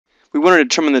We want to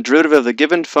determine the derivative of the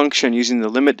given function using the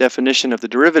limit definition of the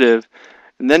derivative,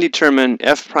 and then determine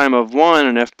f prime of 1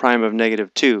 and f prime of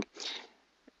negative 2.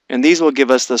 And these will give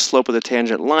us the slope of the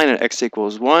tangent line at x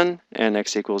equals 1 and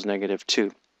x equals negative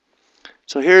 2.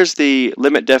 So here's the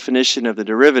limit definition of the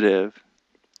derivative.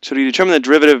 So to determine the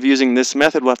derivative using this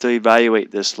method, we'll have to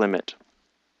evaluate this limit.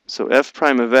 So f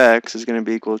prime of x is going to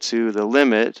be equal to the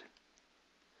limit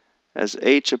as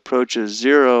h approaches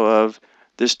 0 of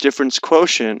this difference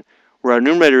quotient, where our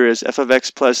numerator is f of x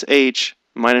plus h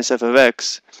minus f of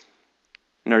x,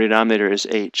 and our denominator is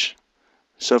h.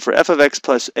 So for f of x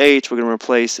plus h, we're going to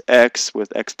replace x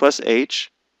with x plus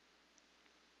h.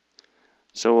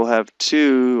 So we'll have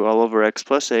 2 all over x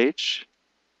plus h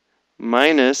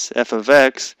minus f of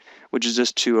x, which is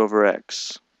just 2 over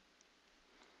x,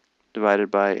 divided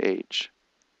by h.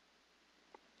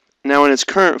 Now in its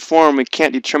current form, we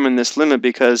can't determine this limit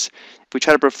because if we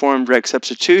try to perform direct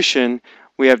substitution,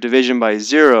 we have division by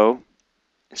 0.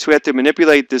 So we have to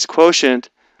manipulate this quotient,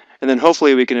 and then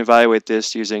hopefully we can evaluate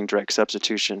this using direct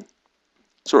substitution.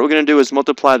 So what we're going to do is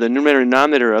multiply the numerator and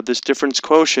denominator of this difference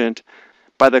quotient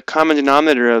by the common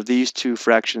denominator of these two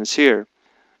fractions here.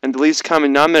 And the least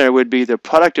common denominator would be the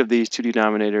product of these two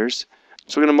denominators.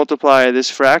 So we're going to multiply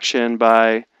this fraction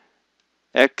by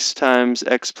x times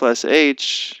x plus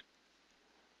h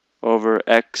over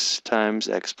x times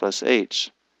x plus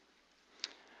h.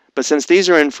 But since these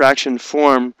are in fraction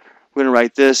form, we're going to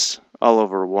write this all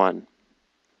over 1.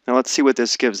 Now let's see what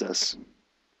this gives us.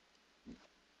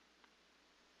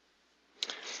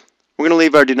 We're going to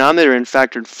leave our denominator in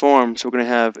factored form, so we're going to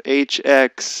have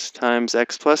hx times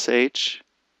x plus h.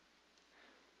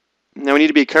 Now we need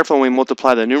to be careful when we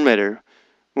multiply the numerator.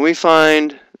 When we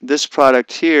find this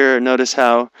product here, notice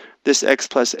how this x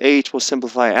plus h will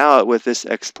simplify out with this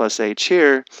x plus h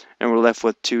here, and we're left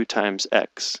with 2 times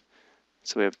x.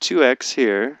 So we have 2x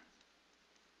here.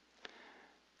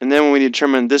 And then when we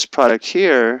determine this product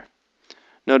here,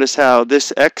 notice how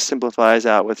this x simplifies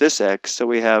out with this x, so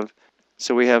we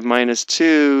have minus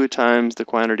 2 times the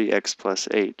quantity x plus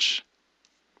h.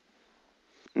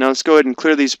 Now let's go ahead and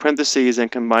clear these parentheses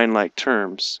and combine like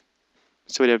terms.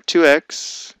 So we'd have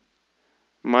 2x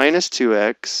minus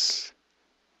 2x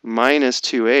minus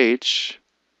 2h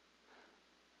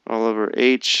all over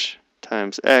h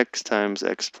times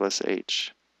x plus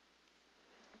h.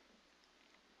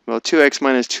 Well, 2x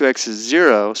minus 2x is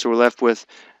 0, so we're left with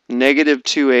negative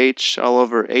 2h all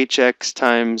over hx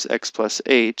times x plus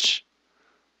h.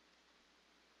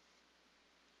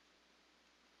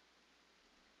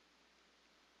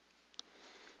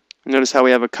 Notice how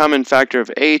we have a common factor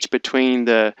of h between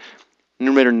the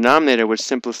numerator and denominator, which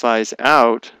simplifies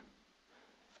out.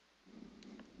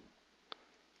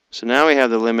 So now we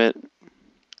have the limit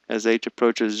as h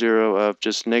approaches 0 of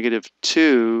just negative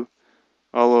 2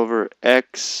 all over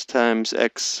x times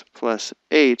x plus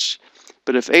h.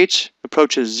 But if h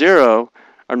approaches 0,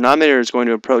 our denominator is going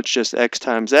to approach just x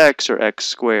times x, or x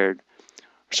squared.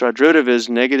 So our derivative is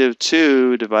negative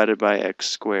 2 divided by x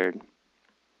squared.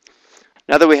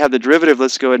 Now that we have the derivative,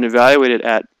 let's go ahead and evaluate it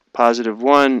at positive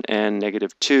 1 and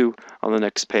negative 2 on the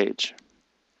next page.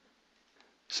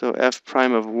 So f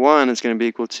prime of 1 is going to be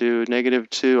equal to negative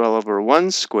 2 all over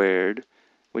 1 squared,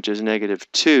 which is negative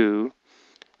 2.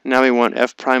 Now we want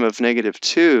f prime of negative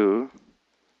 2,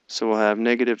 so we'll have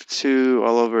negative 2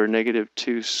 all over negative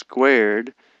 2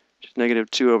 squared, which is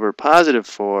negative 2 over positive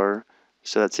 4,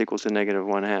 so that's equal to negative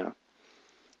 1/2.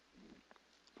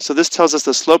 So this tells us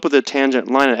the slope of the tangent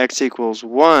line at x equals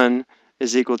 1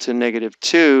 is equal to negative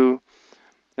 2,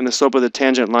 and the slope of the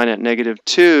tangent line at negative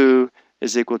 2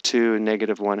 is equal to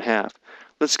negative 1/2.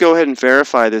 Let's go ahead and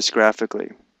verify this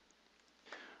graphically.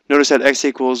 Notice at x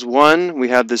equals 1, we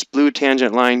have this blue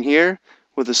tangent line here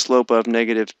with a slope of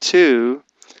negative 2.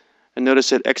 And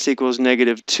notice at x equals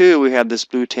negative 2, we have this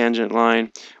blue tangent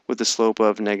line with a slope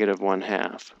of negative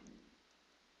 1/2.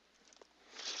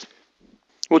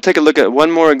 We'll take a look at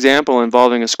one more example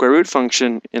involving a square root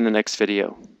function in the next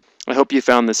video. I hope you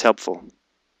found this helpful.